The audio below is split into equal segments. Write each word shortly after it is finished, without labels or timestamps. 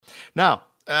Now,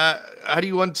 how do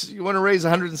you want to raise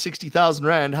 160,000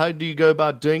 rand? How do you go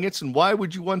about doing it, and why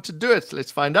would you want to do it?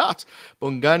 Let's find out.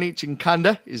 Bongani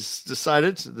Chinkanda is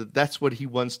decided that that's what he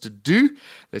wants to do.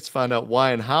 Let's find out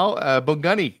why and how.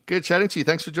 Bongani, good chatting to you.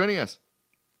 Thanks for joining us.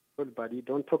 Good, buddy.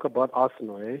 Don't talk about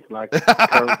Arsenal, eh?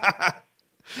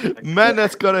 Man,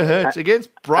 that's gotta hurt against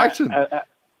Brighton.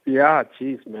 Yeah,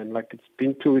 geez, man. Like it's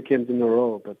been 2 weekends in a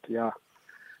row, but yeah.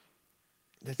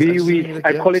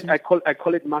 I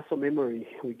call it muscle memory.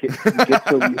 We get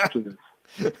so used to this.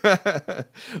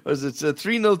 Was it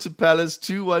 3-0 to Palace,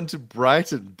 2-1 to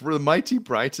Brighton, mighty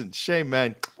Brighton? Shame,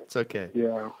 man. It's okay.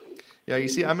 Yeah. Yeah, you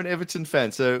see, I'm an Everton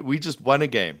fan, so we just won a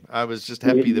game. I was just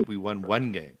happy that we won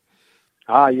one game.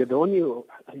 You're the only.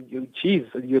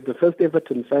 You're the first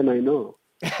Everton fan I know.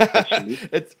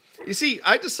 You see,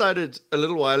 I decided a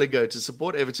little while ago to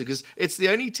support Everton because it's the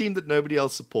only team that nobody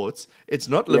else supports. It's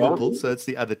not Liverpool, so it's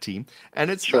the other team.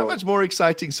 And it's so much more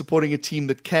exciting supporting a team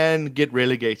that can get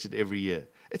relegated every year.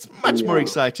 It's much more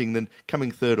exciting than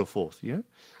coming third or fourth, yeah?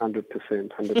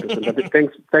 100%.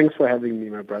 Thanks for having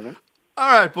me, my brother.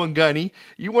 All right, Bongani,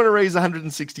 you want to raise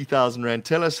 160,000 rand.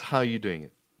 Tell us how you're doing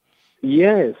it.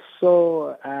 Yes,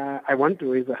 so I want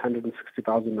to raise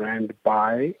 160,000 rand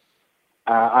by...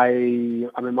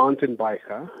 I'm a mountain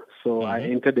biker, so I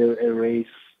entered a race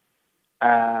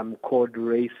called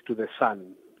Race to the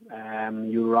Sun.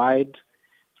 You ride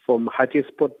from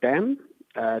Hartbeespoort Dam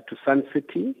to Sun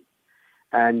City,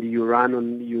 and you ride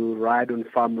on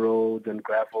farm roads and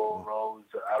gravel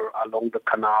roads along the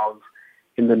canals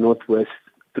in the northwest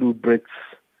through Brits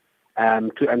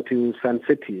until Sun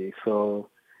City. So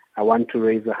I want to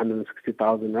raise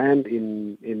 160,000 rand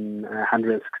in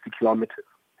 160 kilometers.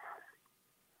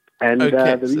 And the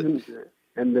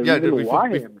reason why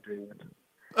I'm doing it.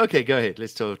 Okay, go ahead.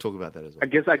 Let's talk about that as well.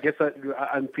 I guess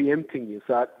I'm preempting you,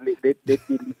 so let me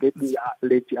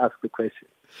let you ask the question.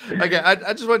 Okay, I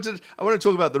want to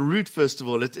talk about the route first of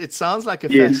all. It sounds like a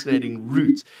fascinating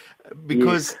route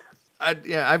because I've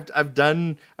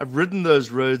ridden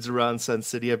those roads around Sun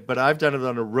City, but I've done it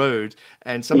on a road,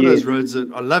 and some of those roads are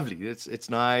lovely. It's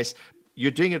nice.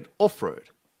 You're doing it off road.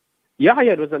 Yeah,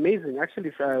 it was amazing.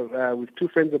 Actually, with two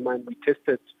friends of mine, we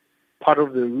tested part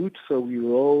of the route. So we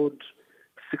rode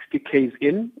 60 Ks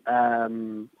in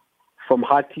from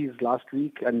Harties last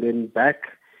week, and then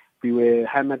back. We were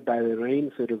hammered by the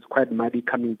rain, so it was quite muddy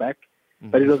coming back.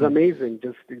 But it was amazing.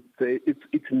 Just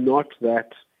it's not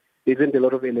that there isn't a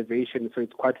lot of elevation, so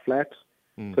it's quite flat.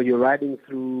 So you're riding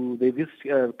through these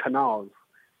canals,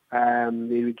 the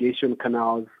irrigation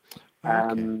canals.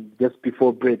 Just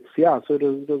before Brits. Yeah, so it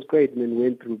was great. And then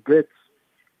went through Brits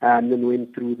and then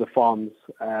went through the farms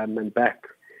and back.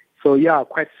 So yeah,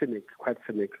 quite scenic.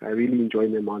 I really enjoy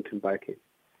my mountain biking.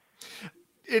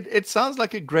 It sounds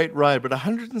like a great ride, but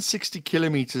 160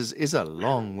 kilometers is a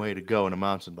long way to go on a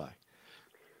mountain bike.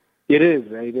 It is.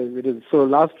 So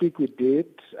last week we did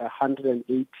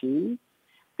 118.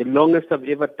 The longest I've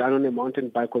ever done on a mountain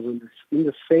bike was in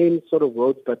the same sort of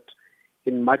roads, but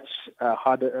in much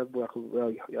hotter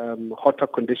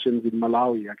conditions in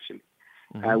Malawi, actually,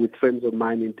 with friends of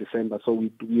mine in December. So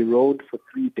we rode for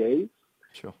 3 days,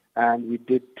 and we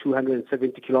did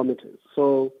 270 kilometers.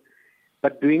 So,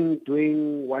 but doing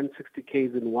 160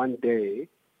 Ks in 1 day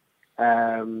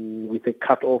with a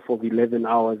cut-off of 11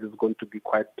 hours is going to be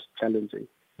quite challenging.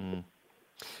 Yeah.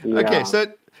 Okay, so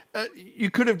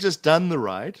you could have just done the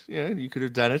ride. You could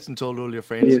have done it and told all your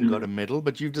friends and got a medal,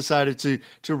 but you've decided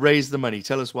to raise the money.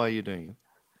 Tell us why you're doing it.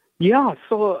 Yeah,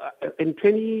 so in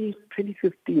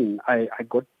 2015, I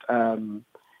got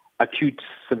acute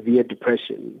severe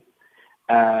depression,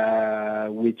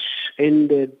 which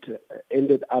ended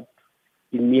up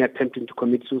in me attempting to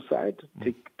commit suicide,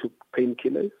 took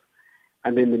painkillers,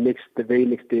 and then the very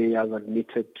next day I was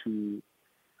admitted to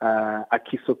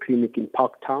Akiso Clinic in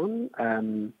Parktown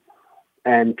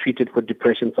and treated for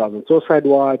depression. So I was on suicide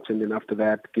watch, and then after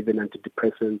that given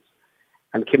antidepressants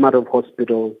and came out of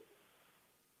hospital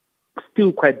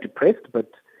still quite depressed,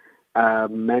 but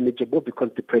manageable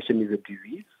because depression is a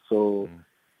disease. So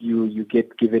you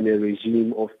get given a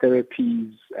regime of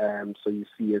therapies. So you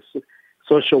see a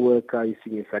social worker, you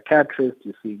see a psychiatrist,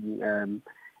 you see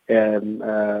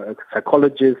a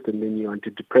psychologist, and then you're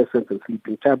antidepressants and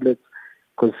sleeping tablets.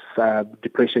 Because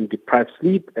depression deprives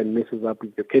sleep and messes up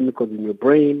with the chemicals in your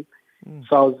brain.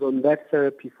 So I was on that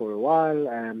therapy for a while,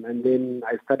 and then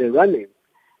I started running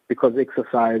because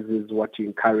exercise is what you're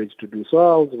encouraged to do. So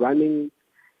I was running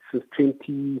since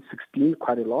 2016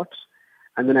 quite a lot,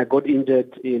 and then I got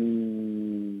injured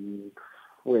in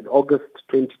August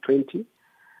 2020,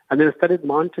 and then I started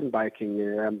mountain biking,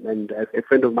 and a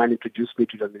friend of mine introduced me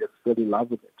to it, and I just fell in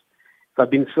love with it.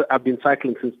 So I've been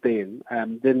cycling since then.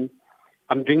 Then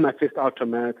I'm doing my first ultra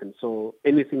marathon. So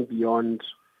anything beyond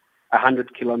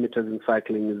 100 kilometers in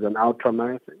cycling is an ultra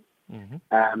marathon.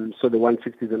 So the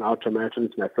 160 is an ultra marathon.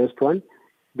 It's my first one.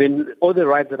 Then all the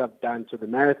rides that I've done, so the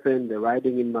marathon, the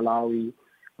riding in Malawi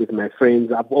with my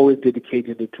friends, I've always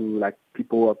dedicated it to like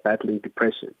people who are battling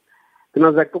depression. Then I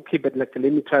was like, okay, but like,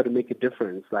 let me try to make a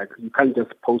difference. Like, you can't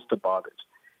just post about it.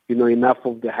 You know, enough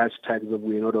of the hashtags of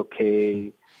we're not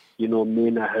okay, you know,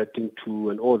 men are hurting too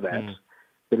and all that.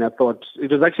 Then I thought,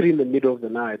 it was actually in the middle of the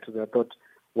night, so I thought,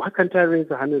 why can't I raise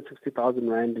 160,000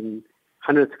 rand in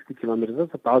 160 kilometers?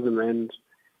 That's 1,000 rand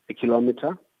a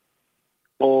kilometer,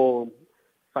 or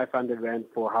 500 rand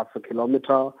for half a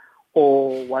kilometer,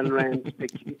 or 1 rand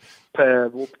per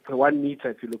 1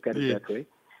 meter, if you look at it that way.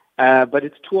 But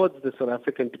it's towards the South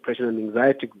African Depression and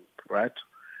Anxiety Group, right?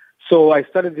 So I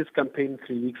started this campaign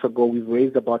 3 weeks ago. We've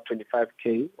raised about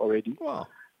 25K already. Wow.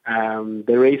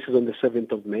 The race is on the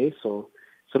 7th of May, so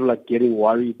sort of like getting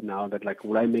worried now that like,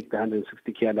 will I make the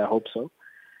 160K? And I hope so.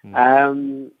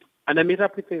 And I met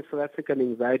up with the South African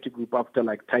Anxiety Group after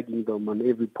like tagging them on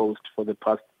every post for the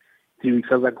past 3 weeks.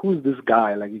 I was like, who's this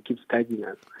guy? Like, he keeps tagging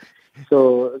us.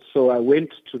 So I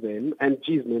went to them, and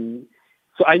geez, man.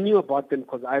 So I knew about them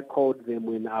because I called them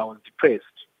when I was depressed.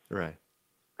 Right.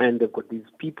 And they've got these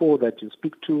people that you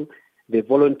speak to. They're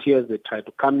volunteers. They try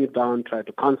to calm you down, try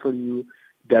to counsel you,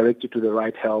 direct you to the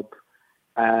right help.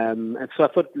 And so I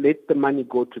thought, let the money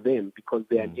go to them because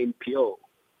they're an NPO.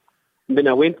 And then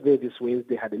I went there this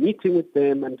Wednesday, had a meeting with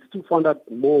them, and still found out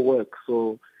more work.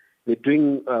 So they're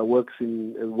doing work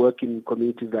in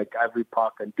communities like Ivory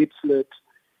Park and Diepsloot,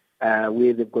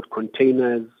 where they've got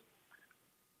containers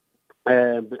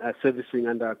servicing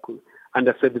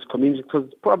underserviced communities. Because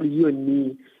probably you and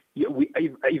me,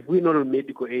 if we're not on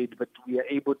medical aid, but we are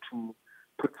able to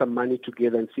put some money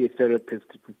together and see a therapist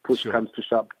if push comes to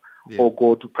shove, or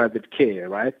go to private care,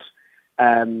 right?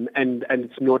 And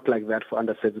it's not like that for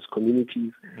underserviced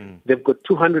communities. They've got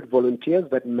 200 volunteers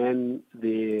that man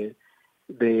the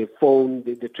phone,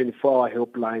 the 24-hour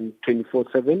helpline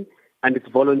 24/7, and it's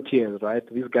volunteers, right?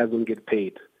 These guys don't get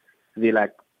paid. They're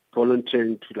like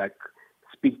volunteering to like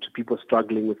speak to people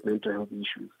struggling with mental health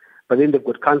issues. But then they've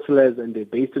got counselors, and they're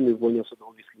based in Livonia, so they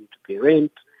obviously need to pay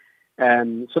rent.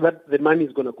 So that the money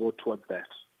is going to go towards that.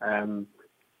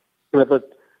 I thought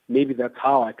maybe that's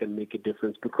how I can make a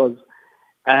difference, because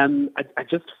I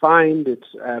just find it,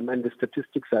 and the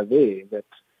statistics are there, that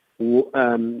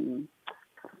 2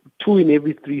 in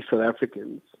every 3 South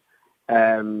Africans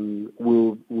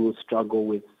will struggle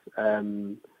with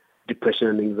depression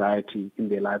and anxiety in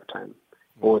their lifetime,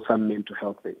 or some mental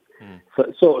health thing.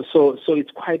 So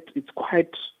it's quite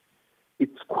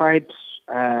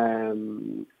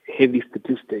heavy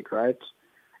statistic, right?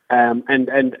 And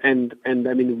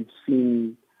I mean, we've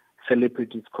seen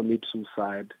celebrities commit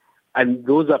suicide, and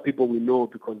those are people we know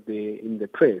because they're in the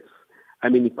press. I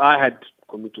mean, if I had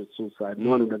committed suicide,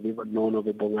 no one would have ever known of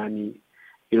a Bongani,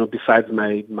 besides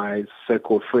my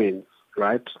circle of friends,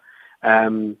 right?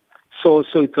 So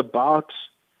it's about,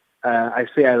 I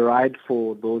say I ride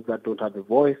for those that don't have a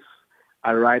voice.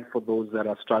 I ride for those that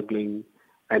are struggling,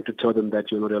 and to tell them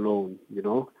that you're not alone,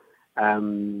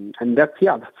 And that's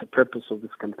the purpose of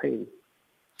this campaign.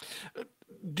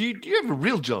 Do you have a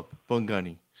real job,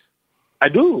 Bongani? I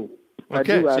do.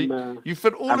 Okay, I do. So you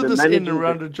fit all of this in and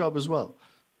around a job as well.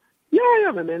 Yeah,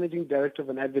 I'm a managing director of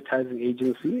an advertising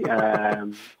agency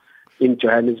in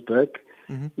Johannesburg.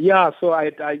 Yeah, so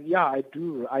I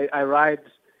do. I ride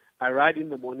in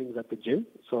the mornings at the gym.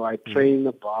 So I train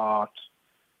about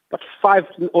 5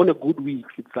 on a good week.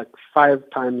 It's like 5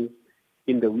 times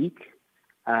in the week.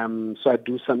 So I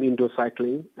do some indoor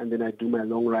cycling, and then I do my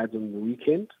long rides on the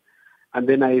weekend. And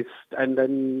then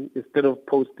instead of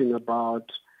posting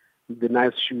about the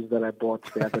nice shoes that I bought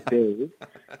the other day,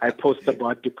 I post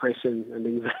about depression and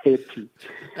anxiety.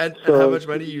 And how much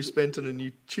money you spent on a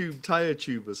new tire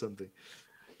tube or something?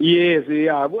 Yes,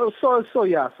 yeah. Well, so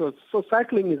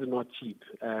cycling is not cheap.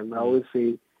 I always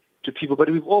say to people, but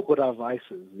we've all got our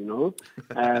vices,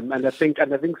 and I think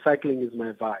cycling is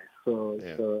my vice. So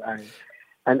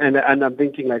I'm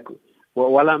thinking like, well,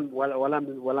 while I'm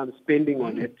spending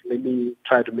on it, let me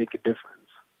try to make a difference.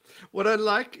 What I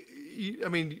like,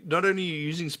 not only are you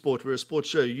using sport, we're a sports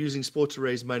show, you're using sport to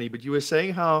raise money, but you were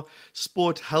saying how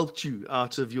sport helped you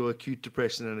out of your acute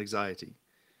depression and anxiety.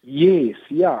 Yes,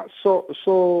 yeah. So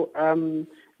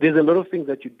there's a lot of things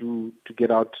that you do to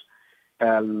get out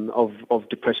of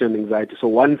depression and anxiety. So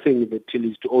one thing that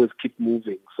is to always keep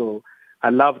moving. So I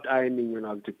loved ironing when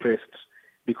I was depressed,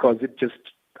 because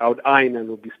I would iron and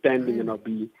I'll be standing and I'll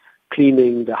be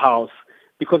cleaning the house.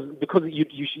 because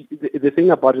the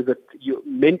thing about it is that you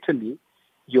mentally,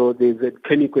 there's a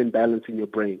chemical imbalance in your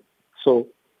brain. So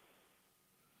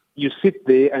you sit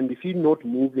there, and if you're not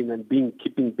moving and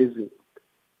keeping busy,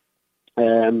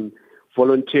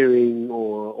 volunteering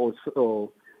or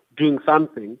doing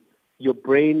something, your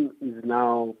brain is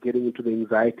now getting into the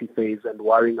anxiety phase and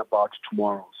worrying about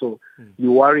tomorrow. So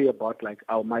you worry about, like,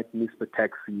 I might miss the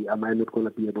taxi. Am I not going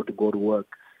to be able to go to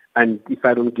work? And if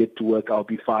I don't get to work, I'll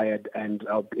be fired and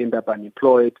I'll end up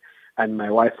unemployed and my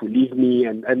wife will leave me.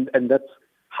 And that's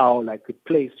how, like, it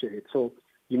plays to it. So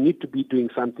you need to be doing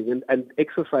something. And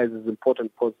exercise is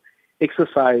important because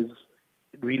exercise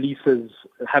releases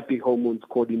happy hormones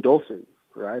called endorphins,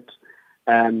 right?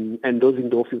 And those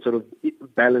endorphins sort of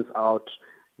balance out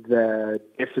the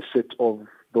deficit of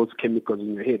those chemicals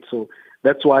in your head. So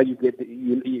that's why you've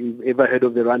ever heard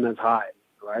of the runner's high,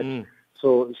 right?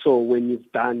 So when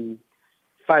you've done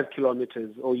 5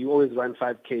 kilometers, or you always run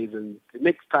 5Ks, and the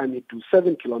next time you do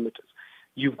 7 kilometers,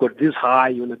 you've got this high,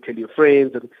 you want to tell your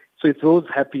friends. And so it's those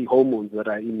happy hormones that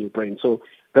are in your brain. So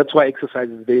that's why exercise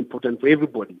is very important for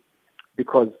everybody,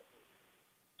 because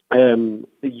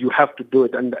you have to do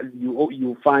it. And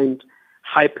you find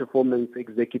high-performance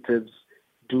executives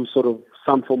do sort of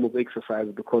some form of exercise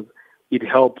because it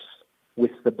helps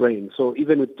with the brain. So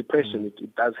even with depression,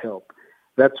 it does help.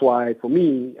 That's why, for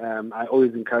me, I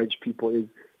always encourage people is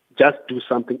just do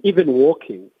something. Even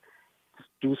walking, just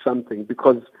do something.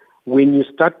 Because when you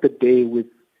start the day with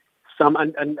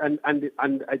and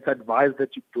it's advised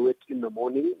that you do it in the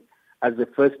morning as the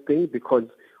first thing, because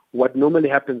what normally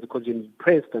happens, because you're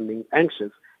depressed and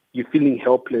anxious, you're feeling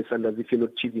helpless and as if you're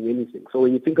not achieving anything. So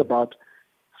when you think about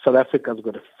South Africa's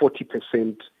got a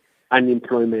 40%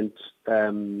 unemployment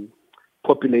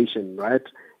population, right?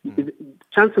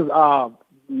 Chances are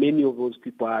many of those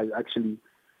people are actually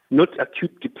not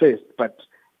acute depressed, but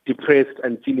depressed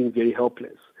and feeling very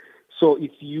helpless. So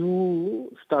if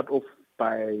you start off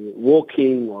by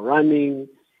walking or running,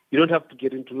 you don't have to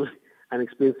get into an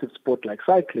expensive sport like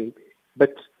cycling,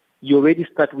 but you already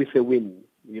start with a win,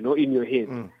 in your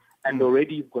head. And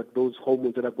already you've got those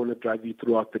hormones that are going to drive you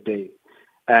throughout the day.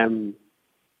 And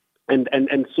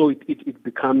so it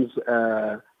becomes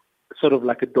sort of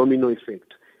like a domino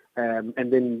effect. And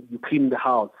then you clean the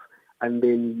house, and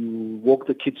then you walk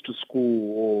the kids to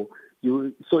school,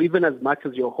 so even as much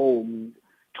as you're home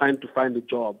trying to find a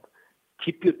job,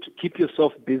 keep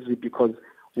yourself busy, because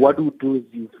what you do is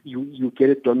you get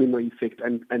a domino effect,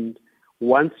 and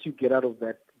once you get out of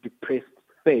that depressed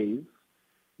phase,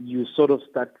 you sort of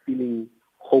start feeling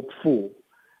hopeful,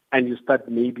 and you start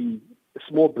maybe a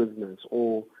small business,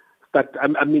 or start.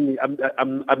 I'm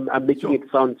making it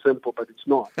sound simple, but it's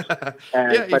not.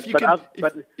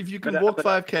 If you can walk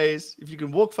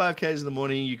 5Ks in the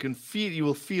morning, you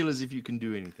will feel as if you can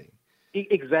do anything.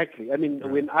 Exactly. I mean,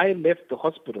 when I left the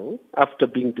hospital after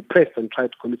being depressed and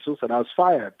tried to commit suicide, I was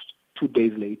fired 2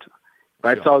 days later.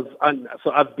 Right. Sure.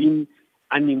 So I've been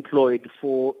unemployed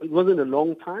it wasn't a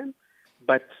long time,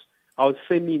 but I was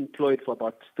semi-employed for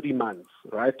about 3 months,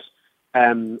 right?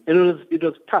 And it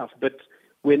was tough, but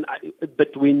when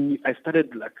I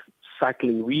started, like,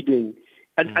 cycling, reading,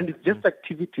 and it's just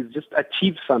activities, just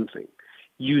achieve something,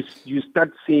 you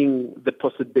start seeing the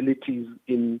possibilities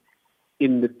in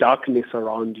the darkness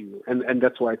around you, and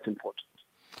that's why it's important.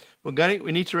 Well, Bongani,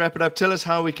 we need to wrap it up. Tell us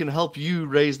how we can help you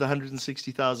raise the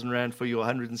 160,000 Rand for your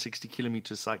 160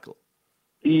 kilometer cycle.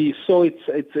 So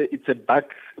it's a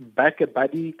back a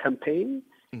buddy campaign.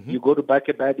 You go to Back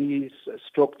a Buddy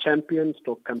 /champion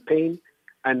 /campaign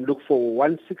and look for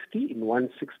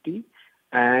 160,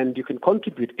 and you can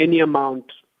contribute. Any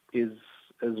amount is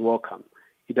welcome.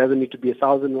 It doesn't need to be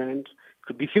 1,000 Rand. It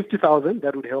could be 50,000.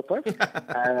 That would help us.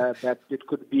 But it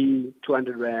could be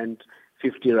 200 Rand,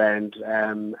 50 Rand,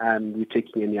 and we're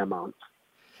taking any amount.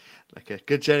 Okay,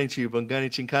 good chatting to you, Bongani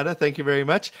Chinkanda. Thank you very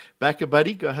much. Back a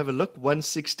buddy, go have a look.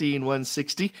 160 in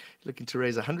 160, looking to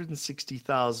raise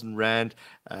 160,000 Rand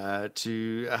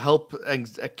to help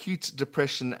acute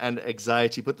depression and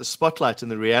anxiety, put the spotlight on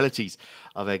the realities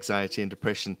of anxiety and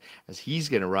depression, as he's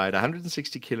going to ride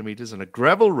 160 kilometers on a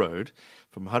gravel road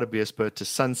from Hartbeespoort to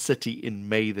Sun City in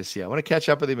May this year. I want to catch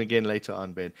up with him again later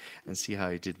on, Ben, and see how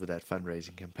he did with that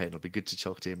fundraising campaign. It'll be good to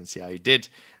talk to him and see how he did,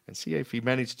 and see if he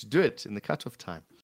managed to do it in the cutoff time.